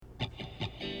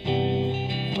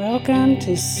Welcome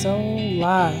to Soul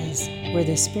Lies, where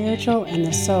the spiritual and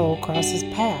the soul crosses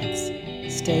paths.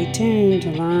 Stay tuned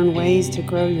to learn ways to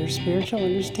grow your spiritual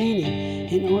understanding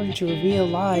in order to reveal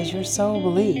lies your soul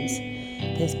believes.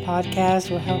 This podcast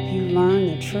will help you learn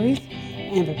the truth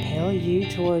and propel you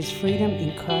towards freedom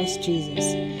in Christ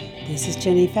Jesus. This is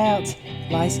Jenny Fouts,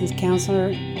 licensed counselor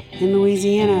in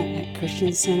Louisiana at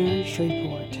Christian Center,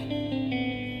 Shreveport.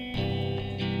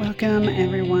 Welcome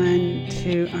everyone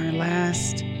to our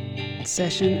last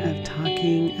session of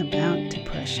talking about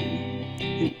depression.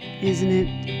 And isn't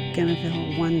it going to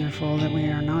feel wonderful that we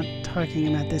are not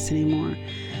talking about this anymore?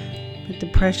 But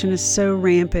depression is so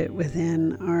rampant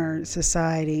within our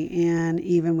society and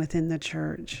even within the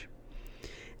church.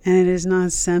 And it is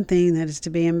not something that is to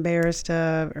be embarrassed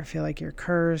of or feel like you're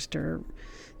cursed or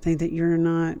think that you're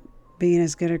not being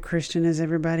as good a Christian as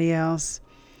everybody else.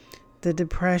 The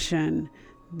depression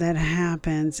that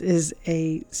happens is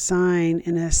a sign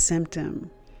and a symptom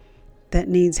that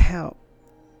needs help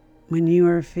when you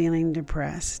are feeling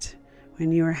depressed,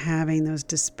 when you are having those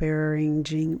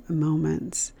despairing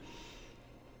moments.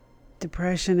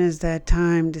 Depression is that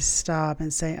time to stop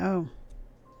and say, oh,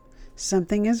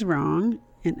 something is wrong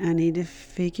and I need to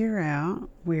figure out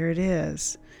where it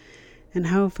is. And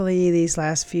hopefully these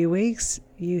last few weeks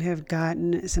you have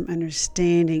gotten some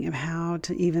understanding of how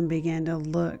to even begin to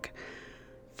look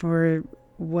for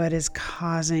what is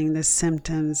causing the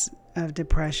symptoms of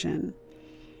depression.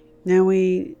 Now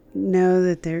we know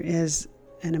that there is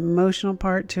an emotional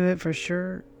part to it for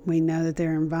sure. We know that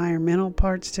there are environmental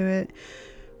parts to it.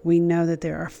 We know that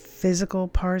there are physical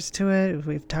parts to it.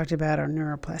 We've talked about our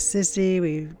neuroplasticity.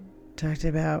 We've talked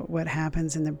about what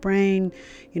happens in the brain.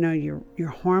 You know, your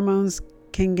hormones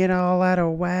can get all out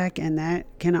of whack, and that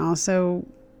can also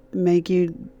make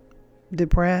you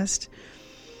depressed.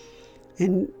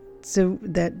 And so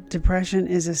that depression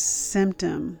is a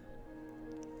symptom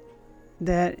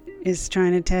that is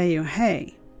trying to tell you,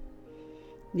 hey,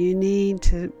 you need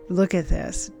to look at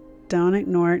this. Don't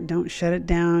ignore it. Don't shut it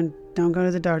down. Don't go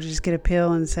to the doctor. Just get a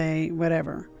pill and say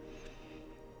whatever.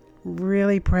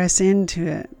 Really press into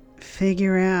it.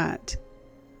 Figure out,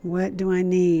 what do I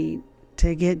need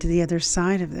to get to the other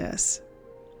side of this?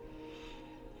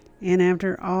 And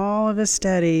after all of the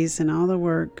studies and all the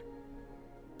work,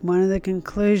 one of the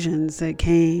conclusions that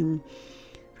came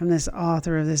from this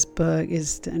author of this book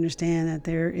is to understand that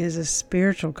there is a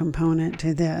spiritual component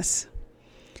to this.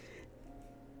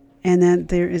 And that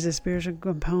there is a spiritual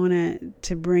component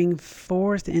to bring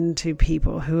forth into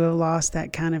people who have lost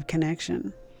that kind of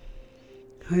connection,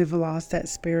 who have lost that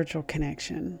spiritual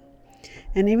connection.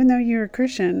 And even though you're a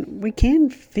Christian, we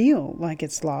can feel like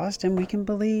it's lost and we can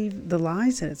believe the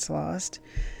lies that it's lost.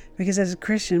 Because as a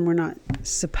Christian, we're not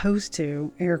supposed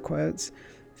to, air quotes,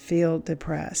 feel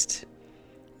depressed.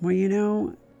 Well, you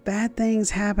know, bad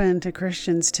things happen to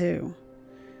Christians too.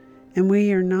 And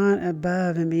we are not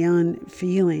above and beyond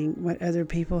feeling what other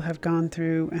people have gone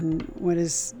through and what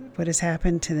has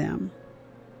happened to them.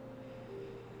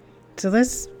 So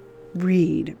let's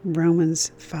read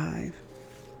Romans 5,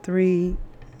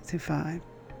 3-5.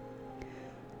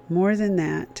 More than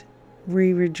that,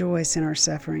 we rejoice in our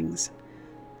sufferings,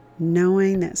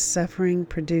 knowing that suffering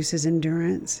produces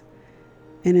endurance,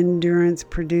 and endurance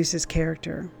produces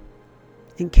character,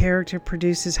 and character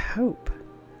produces hope,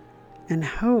 and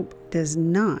hope does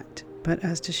not put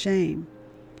us to shame,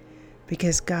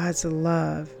 because God's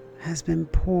love has been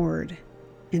poured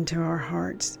into our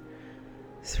hearts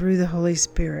through the Holy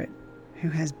Spirit who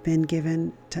has been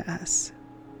given to us.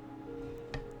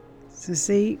 So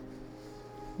see,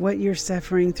 what you're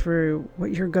suffering through,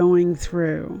 what you're going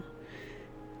through,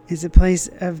 is a place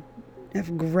of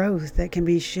growth that can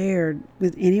be shared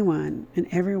with anyone and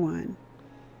everyone.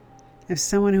 If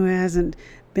someone who hasn't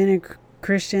been a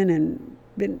Christian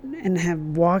and have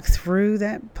walked through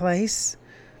that place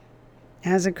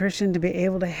as a Christian, to be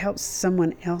able to help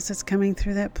someone else that's coming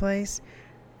through that place,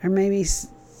 or maybe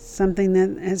something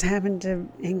that has happened to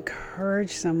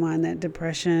encourage someone that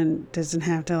depression doesn't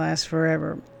have to last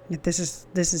forever. If this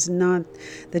is not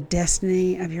the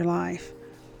destiny of your life,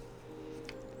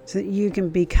 so that you can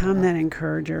become that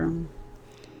encourager.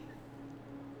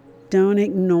 Don't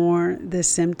ignore the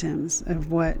symptoms of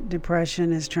what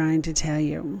depression is trying to tell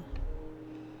you.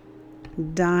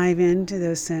 Dive into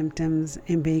those symptoms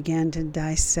and begin to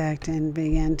dissect and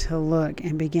begin to look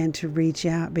and begin to reach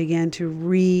out, begin to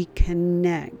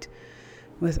reconnect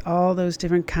with all those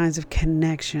different kinds of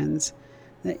connections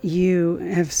that you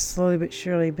have slowly but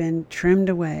surely been trimmed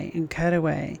away and cut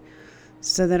away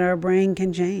so that our brain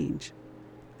can change.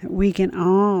 That we can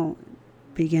all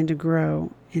begin to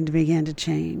grow and to begin to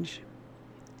change.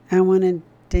 I want to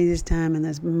take this time and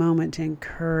this moment to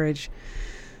encourage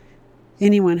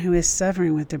anyone who is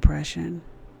suffering with depression,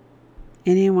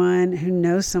 anyone who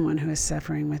knows someone who is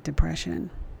suffering with depression.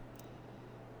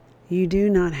 You do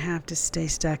not have to stay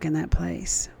stuck in that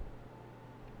place.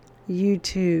 You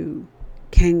too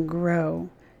can grow.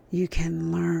 You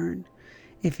can learn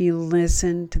if you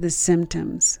listen to the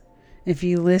symptoms, if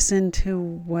you listen to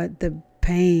what the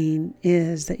pain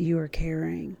is that you are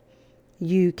carrying.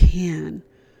 You can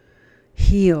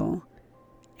heal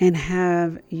and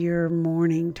have your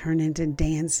mourning turn into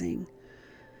dancing.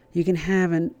 You can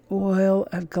have an oil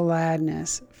of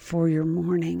gladness for your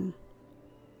mourning.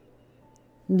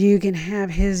 You can have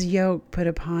His yoke put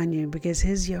upon you because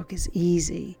His yoke is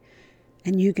easy.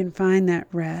 And you can find that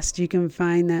rest. You can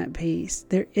find that peace.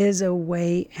 There is a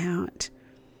way out.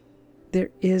 There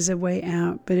is a way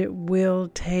out, but it will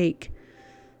take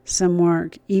some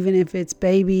work, even if it's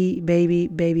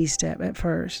baby step at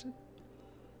first.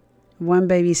 One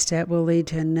baby step will lead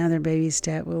to another baby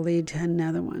step, will lead to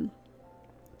another one.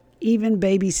 Even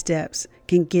baby steps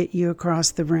can get you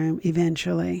across the room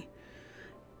eventually.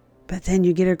 But then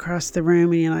you get across the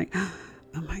room and you're like,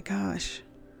 oh my gosh,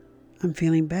 I'm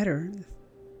feeling better.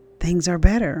 Things are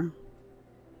better.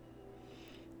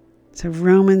 So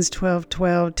Romans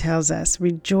 12:12 tells us,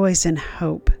 rejoice in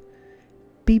hope.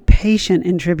 Be patient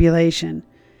in tribulation.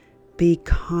 Be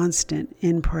constant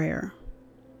in prayer.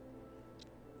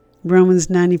 Romans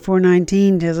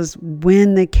 94:19 tells us,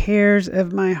 when the cares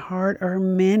of my heart are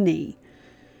many,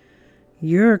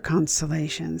 your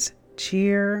consolations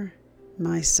cheer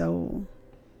my soul.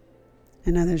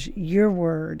 In others, your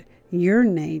word, your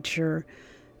nature,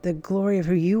 the glory of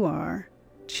who you are,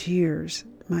 cheers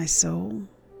my soul.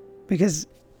 Because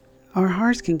our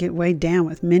hearts can get weighed down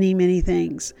with many, many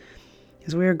things.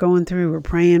 As we're going through, we're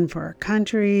praying for our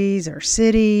countries, our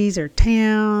cities, our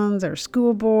towns, our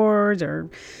school boards,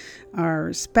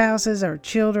 our spouses, our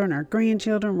children, our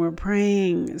grandchildren. We're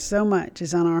praying. So much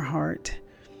is on our heart.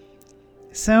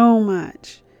 So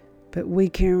much. But we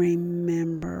can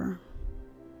remember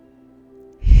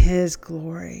His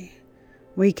glory.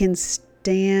 We can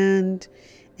stand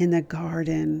in the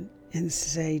garden and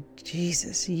say,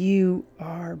 Jesus, you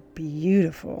are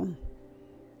beautiful.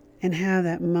 And have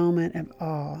that moment of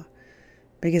awe.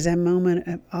 Because that moment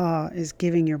of awe is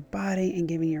giving your body and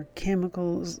giving your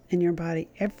chemicals in your body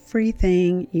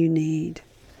everything you need.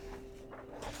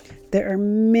 There are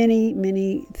many,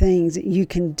 many things that you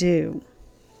can do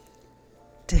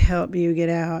to help you get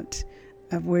out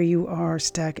of where you are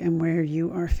stuck and where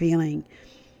you are feeling.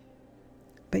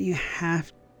 But you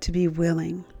have to be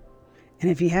willing. And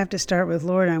if you have to start with,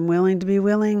 Lord, I'm willing to be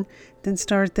willing, then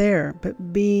start there.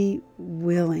 But be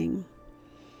willing.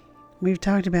 We've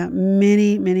talked about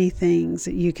many, many things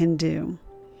that you can do.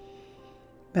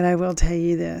 But I will tell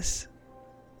you this.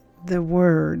 The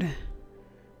Word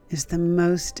is the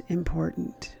most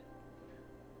important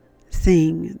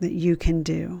thing that you can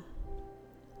do.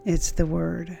 It's the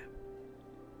Word.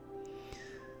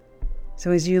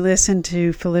 So as you listen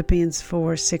to Philippians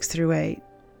 4:6-8,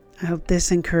 I hope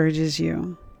this encourages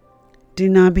you. Do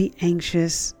not be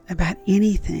anxious about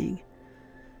anything,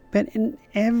 but in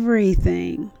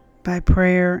everything, by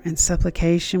prayer and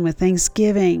supplication with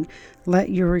thanksgiving,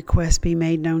 let your requests be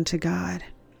made known to God.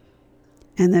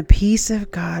 And the peace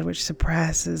of God, which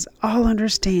surpasses all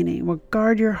understanding, will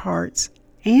guard your hearts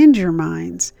and your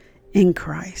minds in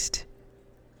Christ.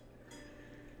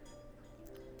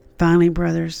 Finally,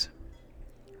 brothers,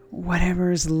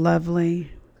 whatever is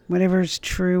lovely, whatever is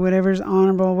true, whatever is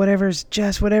honorable, whatever is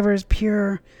just, whatever is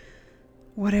pure,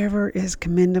 whatever is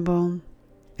commendable,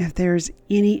 if there is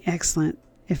any excellent,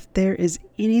 if there is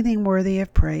anything worthy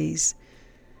of praise,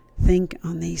 think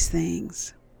on these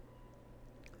things.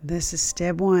 This is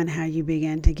step one, how you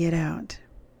begin to get out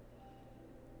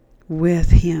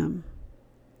with Him.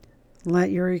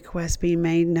 Let your requests be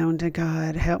made known to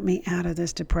God. Help me out of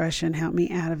this depression. Help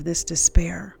me out of this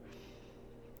despair.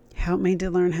 Help me to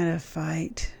learn how to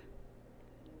fight.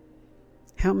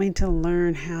 Help me to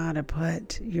learn how to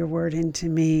put your word into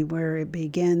me where it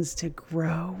begins to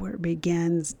grow, where it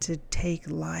begins to take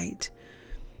light.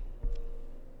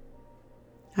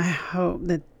 I hope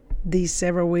that these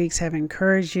several weeks have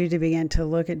encouraged you to begin to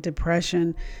look at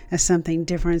depression as something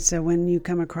different. So when you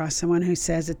come across someone who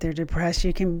says that they're depressed,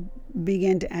 you can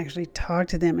begin to actually talk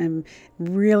to them and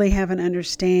really have an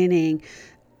understanding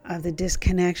of the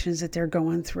disconnections that they're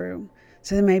going through.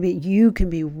 So that maybe you can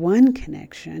be one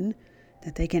connection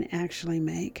that they can actually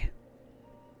make.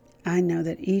 I know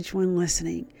that each one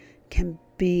listening can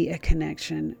be a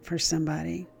connection for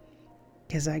somebody,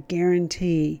 because I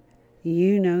guarantee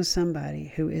you know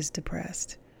somebody who is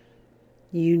depressed.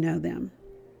 You know them.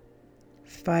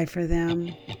 fight for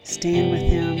them, stand with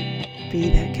them, be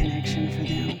that connection for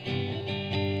them.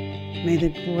 May the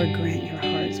Lord grant your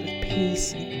hearts with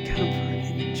peace and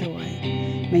comfort and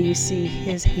joy. May you see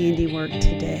His handiwork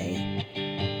today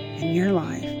in your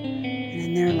life and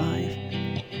in their life.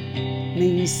 May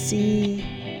you see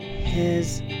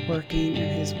His working of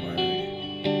His Word.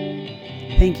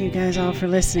 Thank you guys all for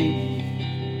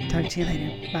listening. Talk to you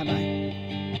later. Bye-bye.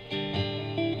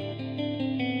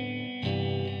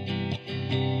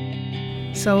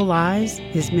 Soul Lies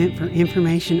is meant for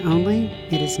information only.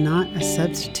 It is not a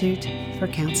substitute for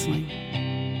counseling.